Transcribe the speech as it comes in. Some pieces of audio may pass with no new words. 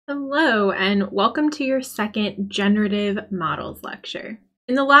Hello, and welcome to your second Generative Models lecture.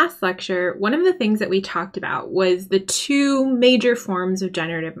 In the last lecture, one of the things that we talked about was the two major forms of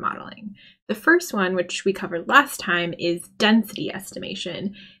generative modeling. The first one, which we covered last time, is density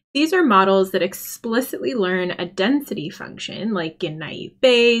estimation. These are models that explicitly learn a density function, like in naive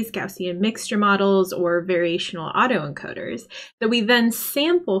Bayes, Gaussian mixture models, or variational autoencoders, that we then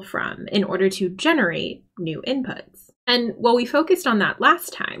sample from in order to generate new inputs. And while we focused on that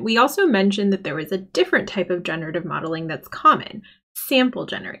last time, we also mentioned that there was a different type of generative modeling that's common: sample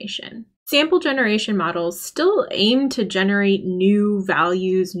generation. Sample generation models still aim to generate new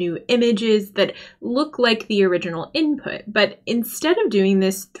values, new images that look like the original input, but instead of doing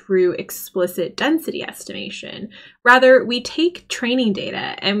this through explicit density estimation, rather we take training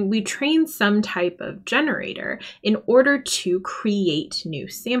data and we train some type of generator in order to create new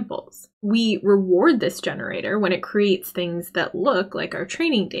samples. We reward this generator when it creates things that look like our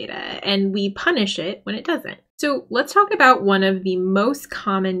training data, and we punish it when it doesn't. So let's talk about one of the most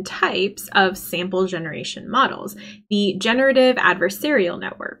common types of sample generation models, the Generative Adversarial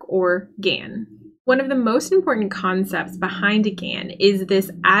Network, or GAN. One of the most important concepts behind a GAN is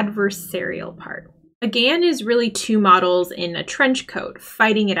this adversarial part. A GAN is really two models in a trench coat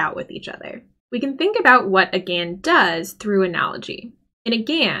fighting it out with each other. We can think about what a GAN does through analogy. In a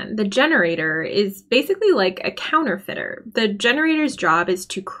GAN, the generator is basically like a counterfeiter. The generator's job is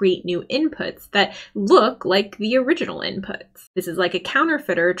to create new inputs that look like the original inputs. This is like a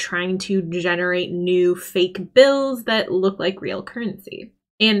counterfeiter trying to generate new fake bills that look like real currency.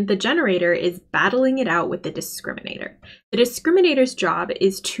 And the generator is battling it out with the discriminator. The discriminator's job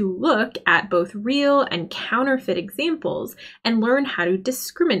is to look at both real and counterfeit examples and learn how to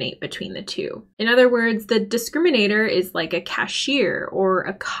discriminate between the two. In other words, the discriminator is like a cashier or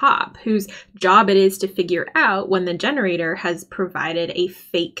a cop whose job it is to figure out when the generator has provided a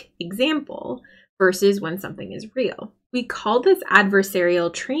fake example versus when something is real. We call this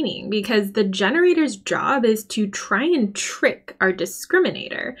adversarial training because the generator's job is to try and trick our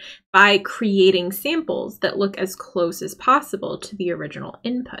discriminator by creating samples that look as close as possible to the original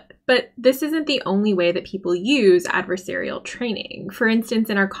input. But this isn't the only way that people use adversarial training. For instance,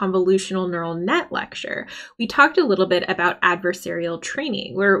 in our convolutional neural net lecture, we talked a little bit about adversarial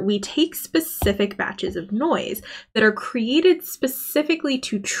training, where we take specific batches of noise that are created specifically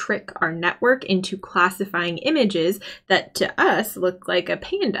to trick our network into classifying images that to us look like a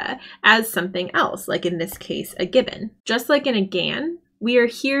panda as something else, like in this case, a gibbon. Just like in a GAN, we are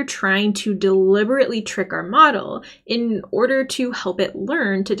here trying to deliberately trick our model in order to help it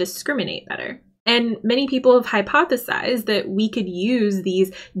learn to discriminate better. And many people have hypothesized that we could use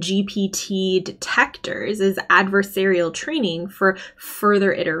these GPT detectors as adversarial training for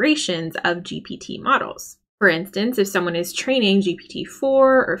further iterations of GPT models. For instance, if someone is training GPT-4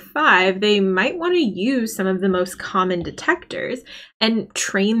 or 5, they might want to use some of the most common detectors and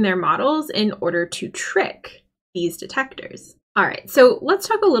train their models in order to trick these detectors. All right, so let's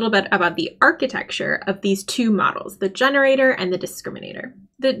talk a little bit about the architecture of these two models, the generator and the discriminator.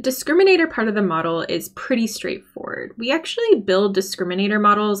 The discriminator part of the model is pretty straightforward. We actually build discriminator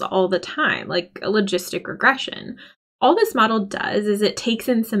models all the time, like a logistic regression. All this model does is it takes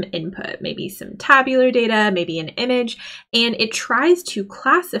in some input, maybe some tabular data, maybe an image, and it tries to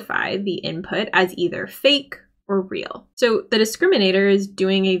classify the input as either fake or real. So the discriminator is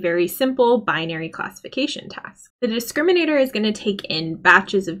doing a very simple binary classification task. The discriminator is going to take in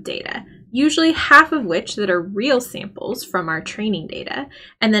batches of data, usually half of which that are real samples from our training data,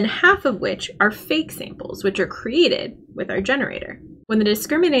 and then half of which are fake samples, which are created with our generator. When the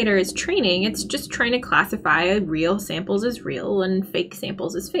discriminator is training, it's just trying to classify real samples as real and fake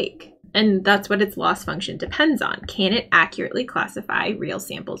samples as fake. And that's what its loss function depends on. Can it accurately classify real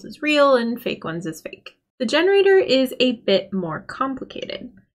samples as real and fake ones as fake? The generator is a bit more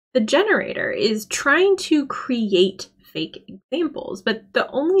complicated. The generator is trying to create fake examples, but the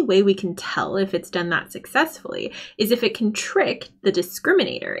only way we can tell if it's done that successfully is if it can trick the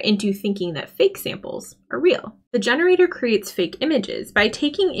discriminator into thinking that fake samples are real. The generator creates fake images by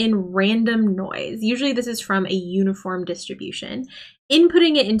taking in random noise. Usually this is from a uniform distribution,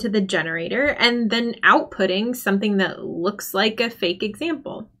 inputting it into the generator, and then outputting something that looks like a fake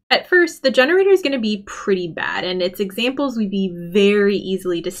example. At first, the generator is going to be pretty bad, and its examples would be very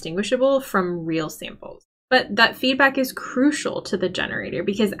easily distinguishable from real samples. But that feedback is crucial to the generator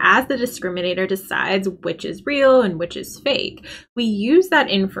because as the discriminator decides which is real and which is fake, we use that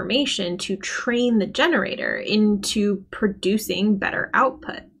information to train the generator into producing better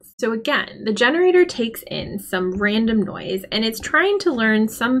outputs. So again, the generator takes in some random noise and it's trying to learn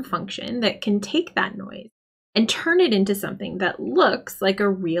some function that can take that noise and turn it into something that looks like a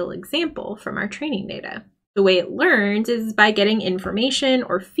real example from our training data. The way it learns is by getting information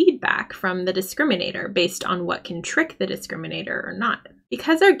or feedback from the discriminator based on what can trick the discriminator or not.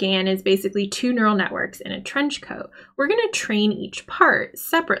 Because our GAN is basically two neural networks in a trench coat, we're going to train each part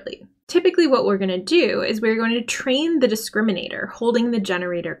separately. Typically what we're going to do is we're going to train the discriminator, holding the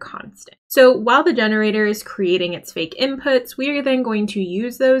generator constant. So while the generator is creating its fake inputs, we are then going to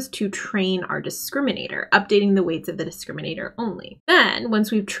use those to train our discriminator, updating the weights of the discriminator only. Then, once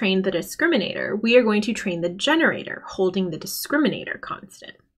we've trained the discriminator, we are going to train the generator, holding the discriminator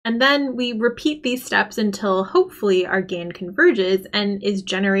constant. And then we repeat these steps until hopefully our GAN converges and is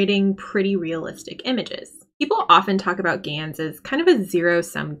generating pretty realistic images. People often talk about GANs as kind of a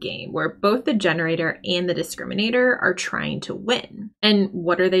zero-sum game where both the generator and the discriminator are trying to win. And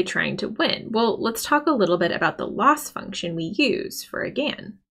what are they trying to win? Well, let's talk a little bit about the loss function we use for a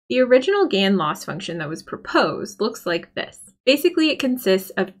GAN. The original GAN loss function that was proposed looks like this. Basically, it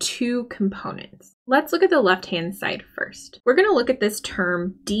consists of two components. Let's look at the left-hand side first. We're going to look at this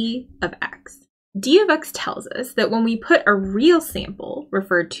term d of x. D of x tells us that when we put a real sample,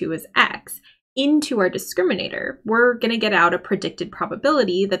 referred to as x, into our discriminator, we're going to get out a predicted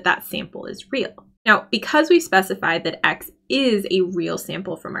probability that that sample is real. Now, because we specified that x is a real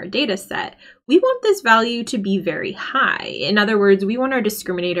sample from our data set, we want this value to be very high. In other words, we want our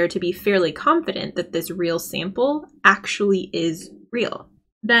discriminator to be fairly confident that this real sample actually is real.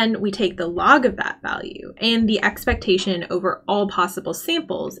 Then we take the log of that value and the expectation over all possible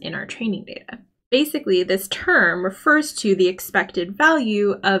samples in our training data. Basically, this term refers to the expected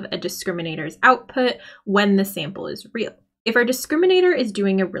value of a discriminator's output when the sample is real. If our discriminator is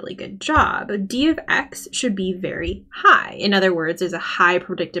doing a really good job, d of x should be very high. In other words, there's a high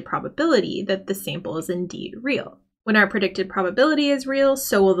predicted probability that the sample is indeed real. When our predicted probability is real,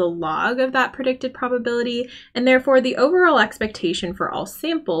 so will the log of that predicted probability, and therefore the overall expectation for all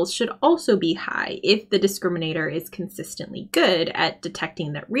samples should also be high if the discriminator is consistently good at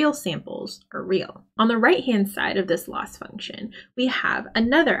detecting that real samples are real. On the right-hand side of this loss function, we have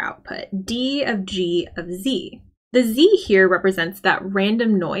another output, d of g of z. The z here represents that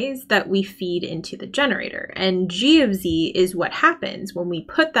random noise that we feed into the generator, and g of z is what happens when we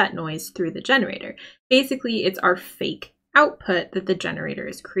put that noise through the generator. Basically, it's our fake output that the generator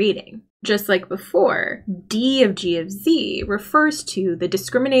is creating. Just like before, d of g of z refers to the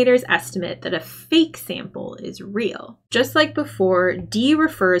discriminator's estimate that a fake sample is real. Just like before, d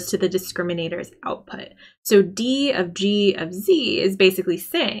refers to the discriminator's output. So d of g of z is basically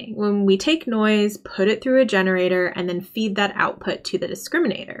saying when we take noise, put it through a generator, and then feed that output to the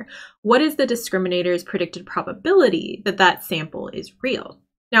discriminator, what is the discriminator's predicted probability that that sample is real?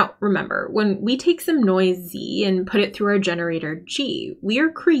 Now, remember, when we take some noise z and put it through our generator g, we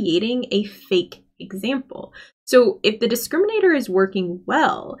are creating a fake example. So if the discriminator is working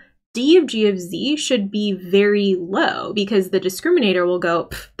well, d of g of z should be very low because the discriminator will go,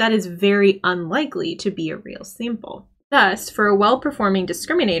 that is very unlikely to be a real sample. Thus, for a well-performing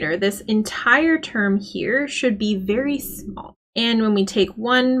discriminator, this entire term here should be very small. And when we take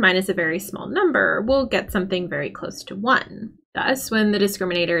 1 minus a very small number, we'll get something very close to 1. Thus, when the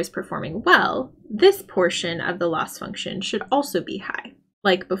discriminator is performing well, this portion of the loss function should also be high.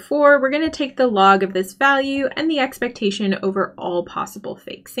 Like before, we're going to take the log of this value and the expectation over all possible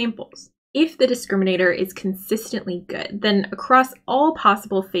fake samples. If the discriminator is consistently good, then across all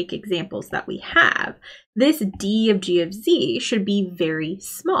possible fake examples that we have, this d of g of z should be very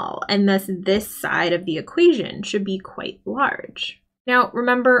small, and thus this side of the equation should be quite large. Now,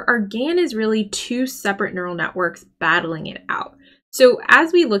 remember, our GAN is really two separate neural networks battling it out. So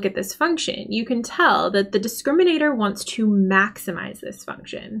as we look at this function, you can tell that the discriminator wants to maximize this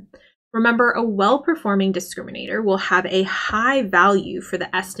function. Remember, a well-performing discriminator will have a high value for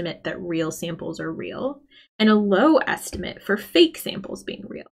the estimate that real samples are real, and a low estimate for fake samples being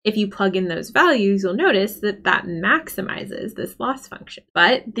real. If you plug in those values, you'll notice that that maximizes this loss function.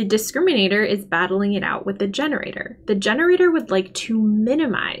 But the discriminator is battling it out with the generator. The generator would like to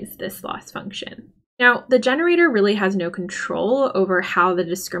minimize this loss function. Now, the generator really has no control over how the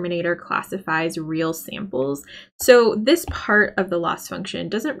discriminator classifies real samples, so this part of the loss function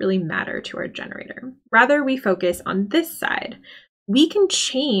doesn't really matter to our generator. Rather, we focus on this side. We can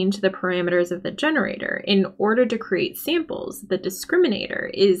change the parameters of the generator in order to create samples the discriminator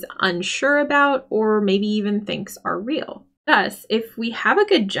is unsure about or maybe even thinks are real. Thus, if we have a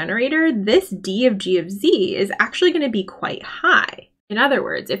good generator, this d of g of z is actually going to be quite high. In other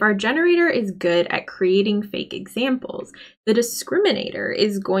words, if our generator is good at creating fake examples, the discriminator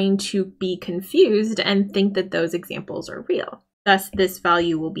is going to be confused and think that those examples are real. Thus, this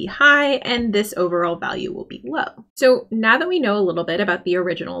value will be high and this overall value will be low. So now that we know a little bit about the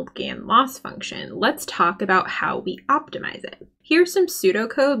original GAN loss function, let's talk about how we optimize it. Here's some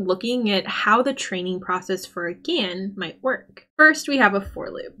pseudocode looking at how the training process for a GAN might work. First, we have a for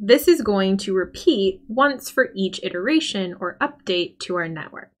loop. This is going to repeat once for each iteration or update to our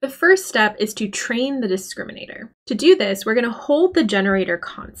network. The first step is to train the discriminator. To do this, we're going to hold the generator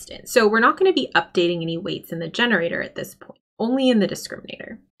constant. So we're not going to be updating any weights in the generator at this point, only in the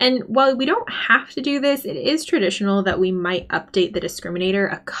discriminator. And while we don't have to do this, it is traditional that we might update the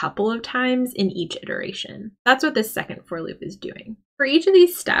discriminator a couple of times in each iteration. That's what this second for loop is doing. For each of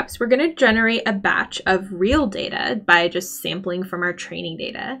these steps, we're going to generate a batch of real data by just sampling from our training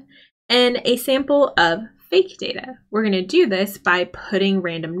data and a sample of fake data. We're going to do this by putting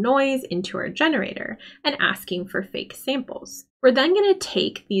random noise into our generator and asking for fake samples. We're then going to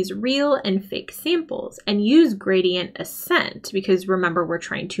take these real and fake samples and use gradient ascent, because remember, we're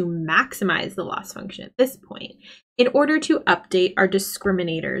trying to maximize the loss function at this point, in order to update our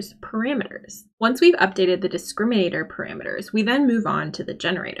discriminator's parameters. Once we've updated the discriminator parameters, we then move on to the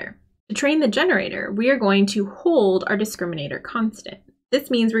generator. To train the generator, we are going to hold our discriminator constant. This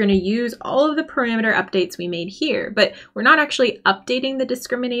means we're going to use all of the parameter updates we made here, but we're not actually updating the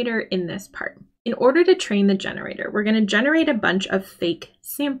discriminator in this part. In order to train the generator, we're going to generate a bunch of fake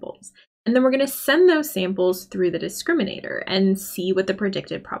samples, and then we're going to send those samples through the discriminator and see what the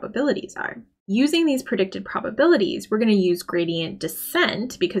predicted probabilities are. Using these predicted probabilities, we're going to use gradient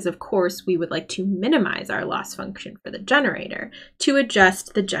descent, because of course we would like to minimize our loss function for the generator, to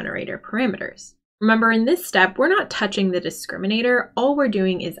adjust the generator parameters. Remember, in this step, we're not touching the discriminator. All we're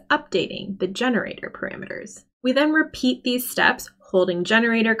doing is updating the generator parameters. We then repeat these steps, holding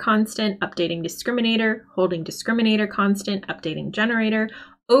generator constant, updating discriminator, holding discriminator constant, updating generator,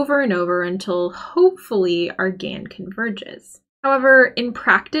 over and over until hopefully our GAN converges. However, in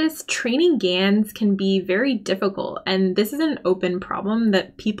practice, training GANs can be very difficult, and this is an open problem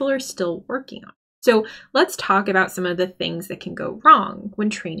that people are still working on. So let's talk about some of the things that can go wrong when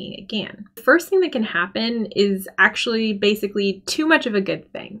training a GAN. The first thing that can happen is actually basically too much of a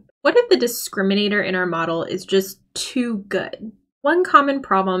good thing. What if the discriminator in our model is just too good? One common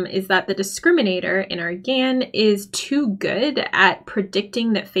problem is that the discriminator in our GAN is too good at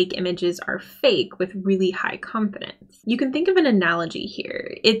predicting that fake images are fake with really high confidence. You can think of an analogy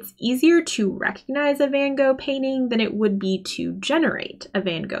here. It's easier to recognize a Van Gogh painting than it would be to generate a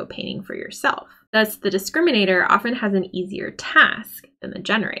Van Gogh painting for yourself. Thus, the discriminator often has an easier task than the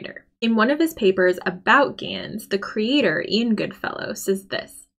generator. In one of his papers about GANs, the creator, Ian Goodfellow, says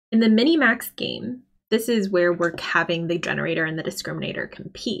this: in the Minimax game, this is where we're having the generator and the discriminator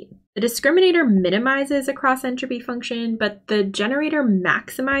compete. The discriminator minimizes a cross-entropy function, but the generator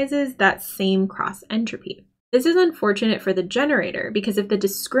maximizes that same cross-entropy. This is unfortunate for the generator, because if the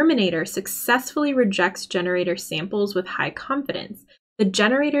discriminator successfully rejects generator samples with high confidence, the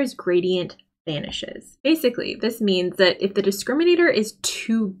generator's gradient vanishes. Basically, this means that if the discriminator is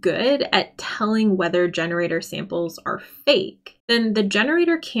too good at telling whether generator samples are fake, then the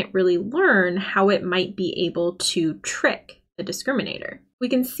generator can't really learn how it might be able to trick the discriminator. We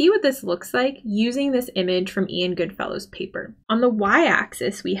can see what this looks like using this image from Ian Goodfellow's paper. On the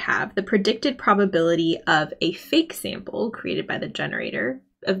y-axis, we have the predicted probability of a fake sample created by the generator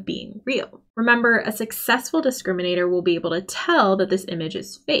of being real. Remember, a successful discriminator will be able to tell that this image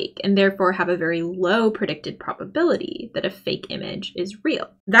is fake and therefore have a very low predicted probability that a fake image is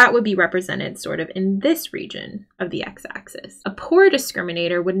real. That would be represented sort of in this region of the x-axis. A poor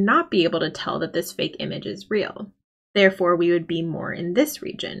discriminator would not be able to tell that this fake image is real. Therefore, we would be more in this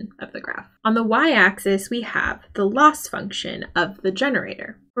region of the graph. On the y-axis, we have the loss function of the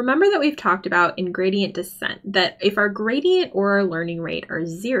generator. Remember that we've talked about in gradient descent that if our gradient or our learning rate are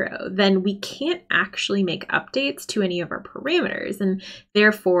 0, then we can't actually make updates to any of our parameters, and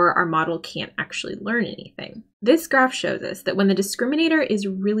therefore our model can't actually learn anything. This graph shows us that when the discriminator is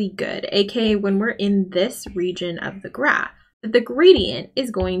really good, aka when we're in this region of the graph, the gradient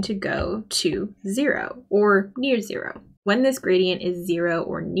is going to go to 0 or near 0. When this gradient is 0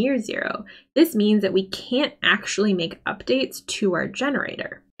 or near 0, this means that we can't actually make updates to our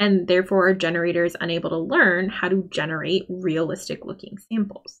generator, and therefore our generator is unable to learn how to generate realistic looking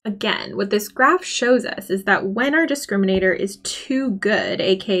samples. Again, what this graph shows us is that when our discriminator is too good,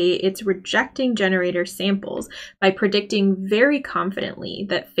 aka it's rejecting generator samples by predicting very confidently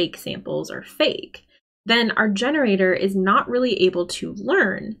that fake samples are fake, then our generator is not really able to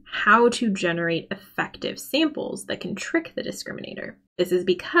learn how to generate effective samples that can trick the discriminator. This is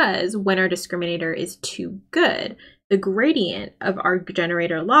because when our discriminator is too good, the gradient of our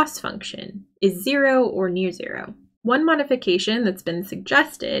generator loss function is 0 or near 0. One modification that's been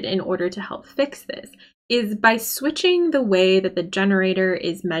suggested in order to help fix this is by switching the way that the generator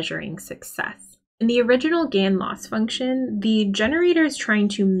is measuring success. In the original GAN loss function, the generator is trying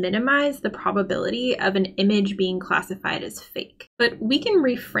to minimize the probability of an image being classified as fake. But we can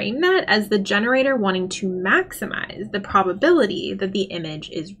reframe that as the generator wanting to maximize the probability that the image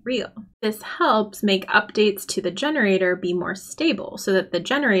is real. This helps make updates to the generator be more stable so that the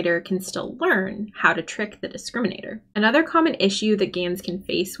generator can still learn how to trick the discriminator. Another common issue that GANs can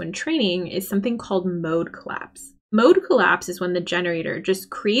face when training is something called mode collapse. Mode collapse is when the generator just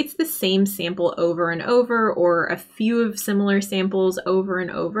creates the same sample over and over, or a few of similar samples over and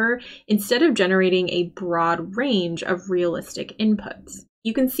over, instead of generating a broad range of realistic inputs.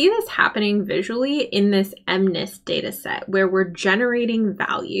 You can see this happening visually in this MNIST dataset, where we're generating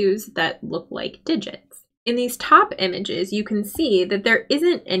values that look like digits. In these top images, you can see that there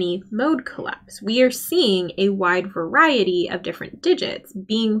isn't any mode collapse. We are seeing a wide variety of different digits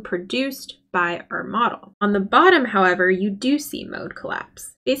being produced by our model. On the bottom, however, you do see mode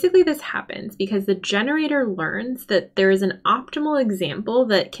collapse. Basically, this happens because the generator learns that there is an optimal example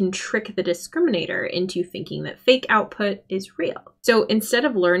that can trick the discriminator into thinking that fake output is real. So instead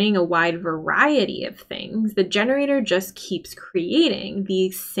of learning a wide variety of things, the generator just keeps creating the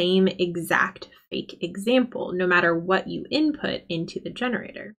same exact fake example, no matter what you input into the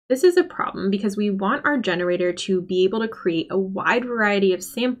generator. This is a problem because we want our generator to be able to create a wide variety of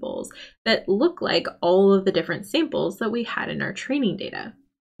samples that look like all of the different samples that we had in our training data.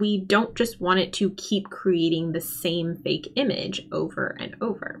 We don't just want it to keep creating the same fake image over and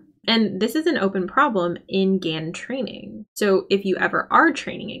over. And this is an open problem in GAN training. So if you ever are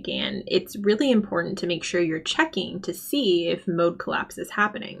training a GAN, it's really important to make sure you're checking to see if mode collapse is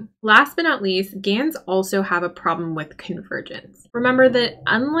happening. Last but not least, GANs also have a problem with convergence. Remember that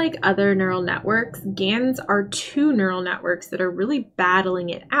unlike other neural networks, GANs are two neural networks that are really battling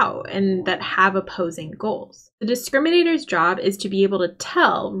it out and that have opposing goals. The discriminator's job is to be able to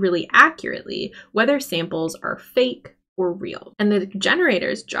tell really accurately whether samples are fake or real. And the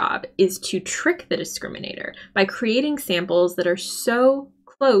generator's job is to trick the discriminator by creating samples that are so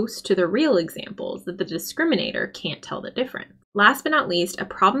close to the real examples that the discriminator can't tell the difference. Last but not least, a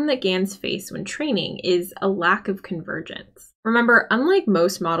problem that GANs face when training is a lack of convergence. Remember, unlike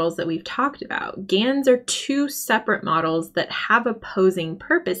most models that we've talked about, GANs are two separate models that have opposing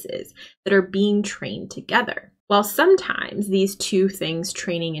purposes that are being trained together. While sometimes these two things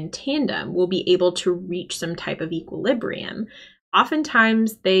training in tandem will be able to reach some type of equilibrium,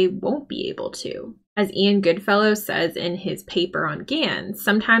 oftentimes they won't be able to. As Ian Goodfellow says in his paper on GANs,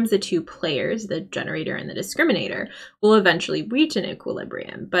 sometimes the two players, the generator and the discriminator, will eventually reach an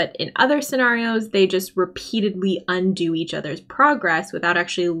equilibrium, but in other scenarios, they just repeatedly undo each other's progress without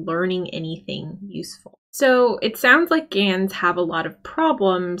actually learning anything useful. So it sounds like GANs have a lot of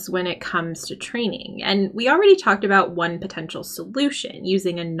problems when it comes to training, and we already talked about one potential solution,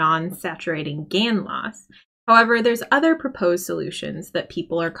 using a non-saturating GAN loss. However, there's other proposed solutions that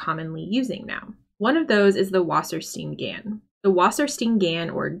people are commonly using now. One of those is the Wasserstein GAN. The Wasserstein GAN,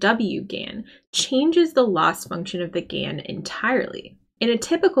 or WGAN, changes the loss function of the GAN entirely. In a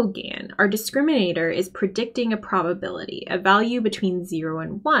typical GAN, our discriminator is predicting a probability, a value between 0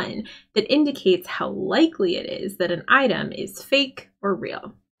 and 1, that indicates how likely it is that an item is fake or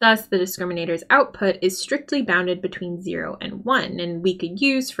real. Thus, the discriminator's output is strictly bounded between 0 and 1, and we could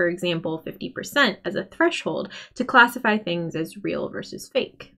use, for example, 50% as a threshold to classify things as real versus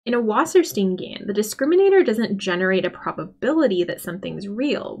fake. In a Wasserstein GAN, the discriminator doesn't generate a probability that something's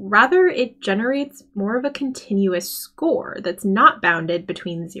real. Rather, it generates more of a continuous score that's not bounded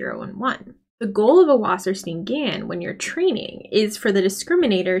between 0 and 1. The goal of a Wasserstein GAN when you're training is for the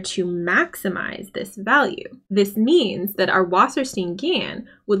discriminator to maximize this value. This means that our Wasserstein GAN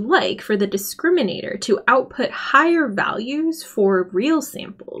would like for the discriminator to output higher values for real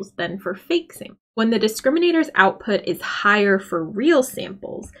samples than for fake samples. When the discriminator's output is higher for real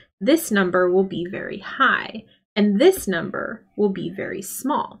samples, this number will be very high, and this number will be very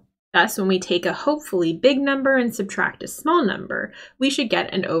small. Thus, when we take a hopefully big number and subtract a small number, we should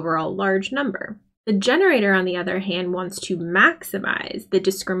get an overall large number. The generator, on the other hand, wants to maximize the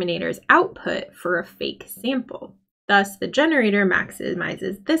discriminator's output for a fake sample. Thus, the generator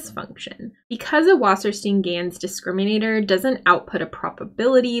maximizes this function. Because a Wasserstein-Ganz discriminator doesn't output a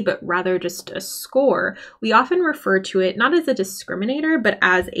probability, but rather just a score, we often refer to it not as a discriminator, but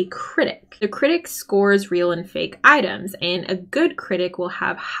as a critic. The critic scores real and fake items, and a good critic will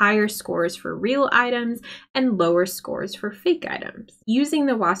have higher scores for real items and lower scores for fake items. Using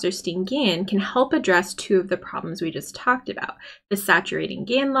the Wasserstein-Ganz can help address two of the problems we just talked about, the saturating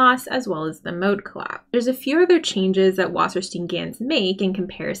GAN loss as well as the mode collapse. There's a few other changes that Wasserstein-Ganz make in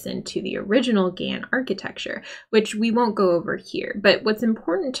comparison to the original GAN architecture, which we won't go over here. But what's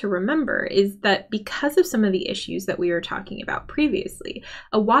important to remember is that because of some of the issues that we were talking about previously,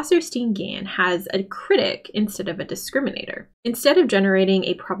 a Wasserstein-Ganz has a critic instead of a discriminator. Instead of generating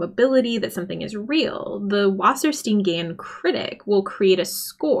a probability that something is real, the Wasserstein-Ganz critic will create a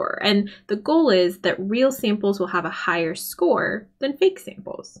score, and the goal is that real samples will have a higher score than fake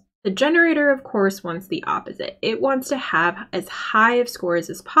samples. The generator, of course, wants the opposite. It wants to have as high of scores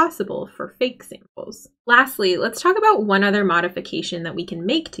as possible for fake samples. Lastly, let's talk about one other modification that we can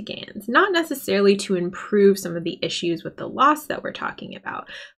make to GANs, not necessarily to improve some of the issues with the loss that we're talking about,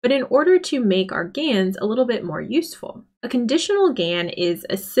 but in order to make our GANs a little bit more useful. A conditional GAN is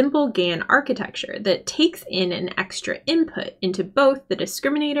a simple GAN architecture that takes in an extra input into both the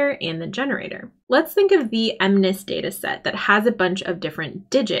discriminator and the generator. Let's think of the MNIST dataset that has a bunch of different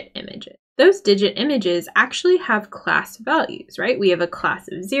digit images. Those digit images actually have class values, right? We have a class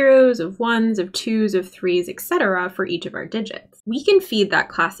of zeros, of ones, of twos, of threes, etc. for each of our digits. We can feed that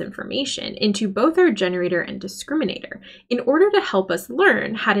class information into both our generator and discriminator in order to help us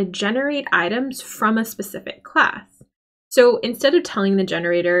learn how to generate items from a specific class. So instead of telling the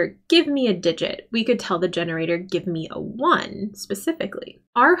generator, give me a digit, we could tell the generator, give me a 1 specifically.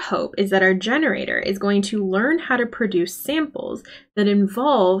 Our hope is that our generator is going to learn how to produce samples that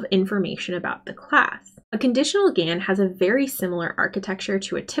involve information about the class. A conditional GAN has a very similar architecture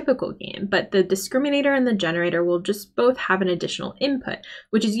to a typical GAN, but the discriminator and the generator will just both have an additional input,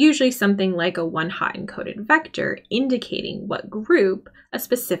 which is usually something like a one-hot encoded vector indicating what group a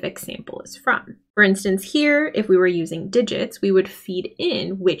specific sample is from. For instance, here, if we were using digits, we would feed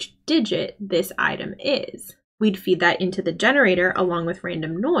in which digit this item is. We'd feed that into the generator along with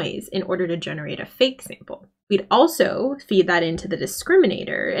random noise in order to generate a fake sample. We'd also feed that into the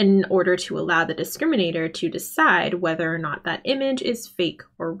discriminator in order to allow the discriminator to decide whether or not that image is fake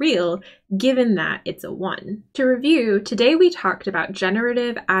or real, given that it's a 1. To review, today we talked about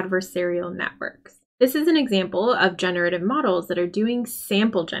generative adversarial networks. This is an example of generative models that are doing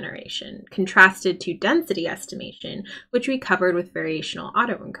sample generation, contrasted to density estimation, which we covered with variational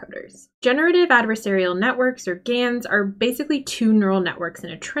autoencoders. Generative adversarial networks, or GANs, are basically two neural networks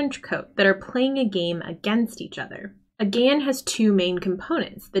in a trench coat that are playing a game against each other. A GAN has two main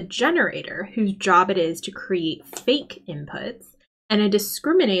components: the generator, whose job it is to create fake inputs, and a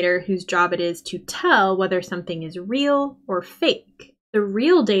discriminator, whose job it is to tell whether something is real or fake. The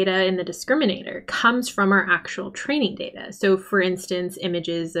real data in the discriminator comes from our actual training data, so for instance,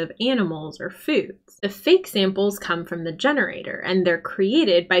 images of animals or foods. The fake samples come from the generator, and they're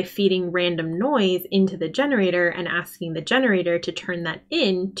created by feeding random noise into the generator and asking the generator to turn that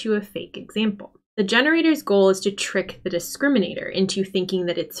into a fake example. The generator's goal is to trick the discriminator into thinking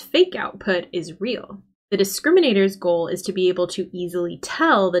that its fake output is real. The discriminator's goal is to be able to easily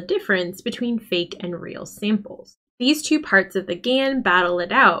tell the difference between fake and real samples. These two parts of the GAN battle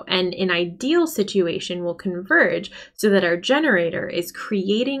it out, and an ideal situation will converge so that our generator is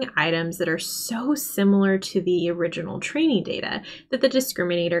creating items that are so similar to the original training data that the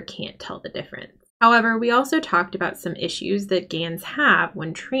discriminator can't tell the difference. However, we also talked about some issues that GANs have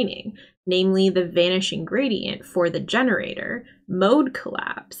when training, namely the vanishing gradient for the generator, mode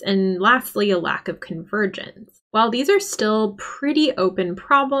collapse, and lastly, a lack of convergence. While these are still pretty open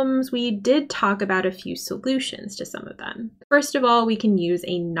problems, we did talk about a few solutions to some of them. First of all, we can use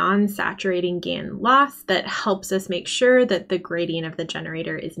a non-saturating GAN loss that helps us make sure that the gradient of the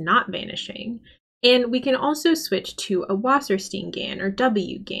generator is not vanishing. And we can also switch to a Wasserstein-Ganz, or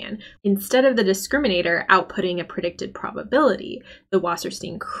WGAN. Instead of the discriminator outputting a predicted probability, the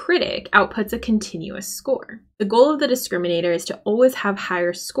Wasserstein critic outputs a continuous score. The goal of the discriminator is to always have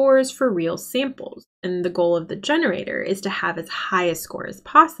higher scores for real samples, and the goal of the generator is to have as high a score as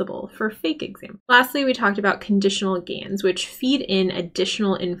possible for fake examples. Lastly, we talked about conditional GANs, which feed in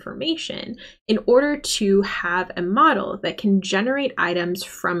additional information in order to have a model that can generate items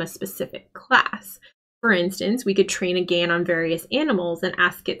from a specific class. For instance, we could train a GAN on various animals and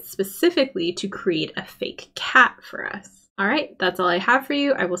ask it specifically to create a fake cat for us. All right, that's all I have for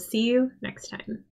you. I will see you next time.